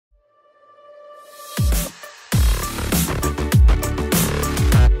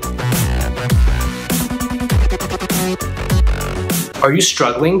Are you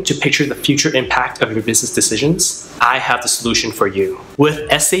struggling to picture the future impact of your business decisions? I have the solution for you. With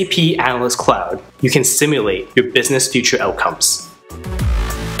SAP Analytics Cloud, you can simulate your business future outcomes.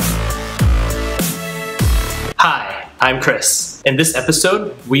 Hi, I'm Chris. In this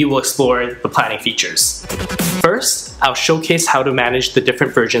episode, we will explore the planning features. First, I'll showcase how to manage the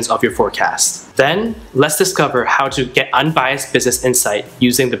different versions of your forecast. Then, let's discover how to get unbiased business insight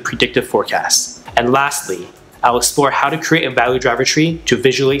using the predictive forecast. And lastly, I'll explore how to create a value driver tree to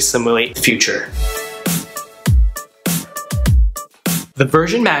visually simulate the future. The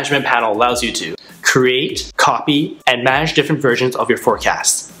version management panel allows you to create, copy, and manage different versions of your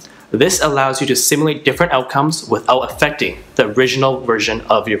forecast. This allows you to simulate different outcomes without affecting the original version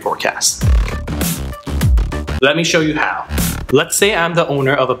of your forecast. Let me show you how. Let's say I'm the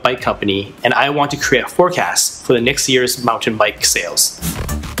owner of a bike company and I want to create a forecast for the next year's mountain bike sales.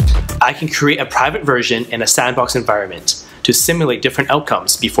 I can create a private version in a sandbox environment to simulate different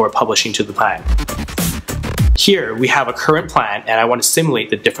outcomes before publishing to the plan. Here we have a current plan and I want to simulate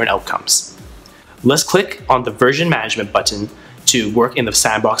the different outcomes. Let's click on the version management button to work in the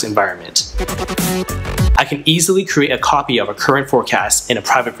sandbox environment. I can easily create a copy of a current forecast in a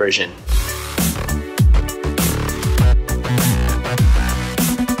private version.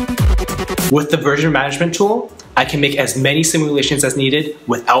 With the version management tool, I can make as many simulations as needed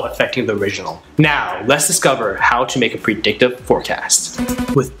without affecting the original. Now, let's discover how to make a predictive forecast.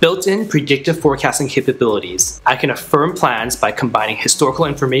 With built-in predictive forecasting capabilities, I can affirm plans by combining historical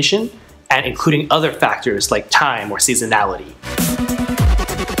information and including other factors like time or seasonality.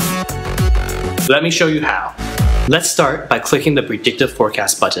 Let me show you how. Let's start by clicking the predictive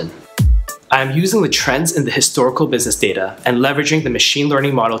forecast button. I'm using the trends in the historical business data and leveraging the machine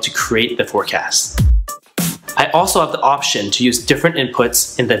learning model to create the forecast. I also have the option to use different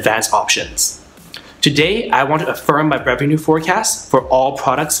inputs in the advanced options. Today, I want to affirm my revenue forecast for all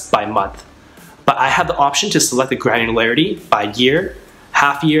products by month, but I have the option to select the granularity by year,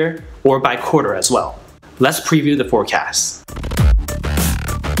 half year, or by quarter as well. Let's preview the forecast.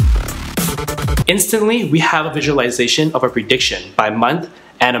 Instantly, we have a visualization of a prediction by month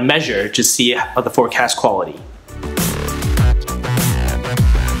and a measure to see the forecast quality.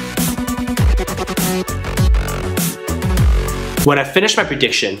 When I finish my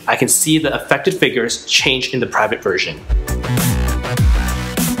prediction, I can see the affected figures change in the private version.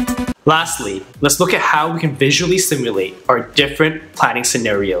 Lastly, let's look at how we can visually simulate our different planning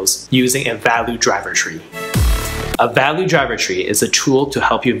scenarios using a value driver tree. A value driver tree is a tool to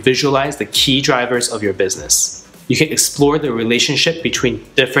help you visualize the key drivers of your business. You can explore the relationship between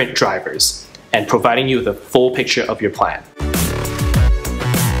different drivers and providing you with a full picture of your plan.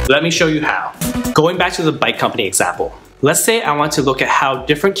 Let me show you how. Going back to the bike company example, let's say I want to look at how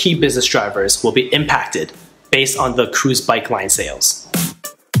different key business drivers will be impacted based on the cruise bike line sales.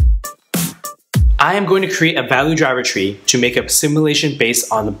 I am going to create a value driver tree to make a simulation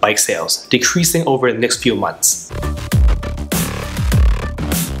based on the bike sales, decreasing over the next few months.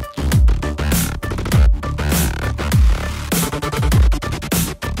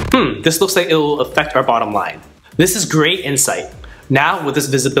 This looks like it will affect our bottom line. This is great insight. Now with this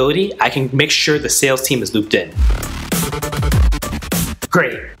visibility, I can make sure the sales team is looped in.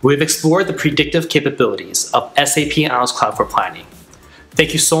 Great, we've explored the predictive capabilities of SAP Analytics Cloud for planning.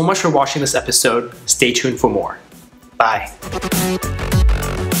 Thank you so much for watching this episode. Stay tuned for more. Bye.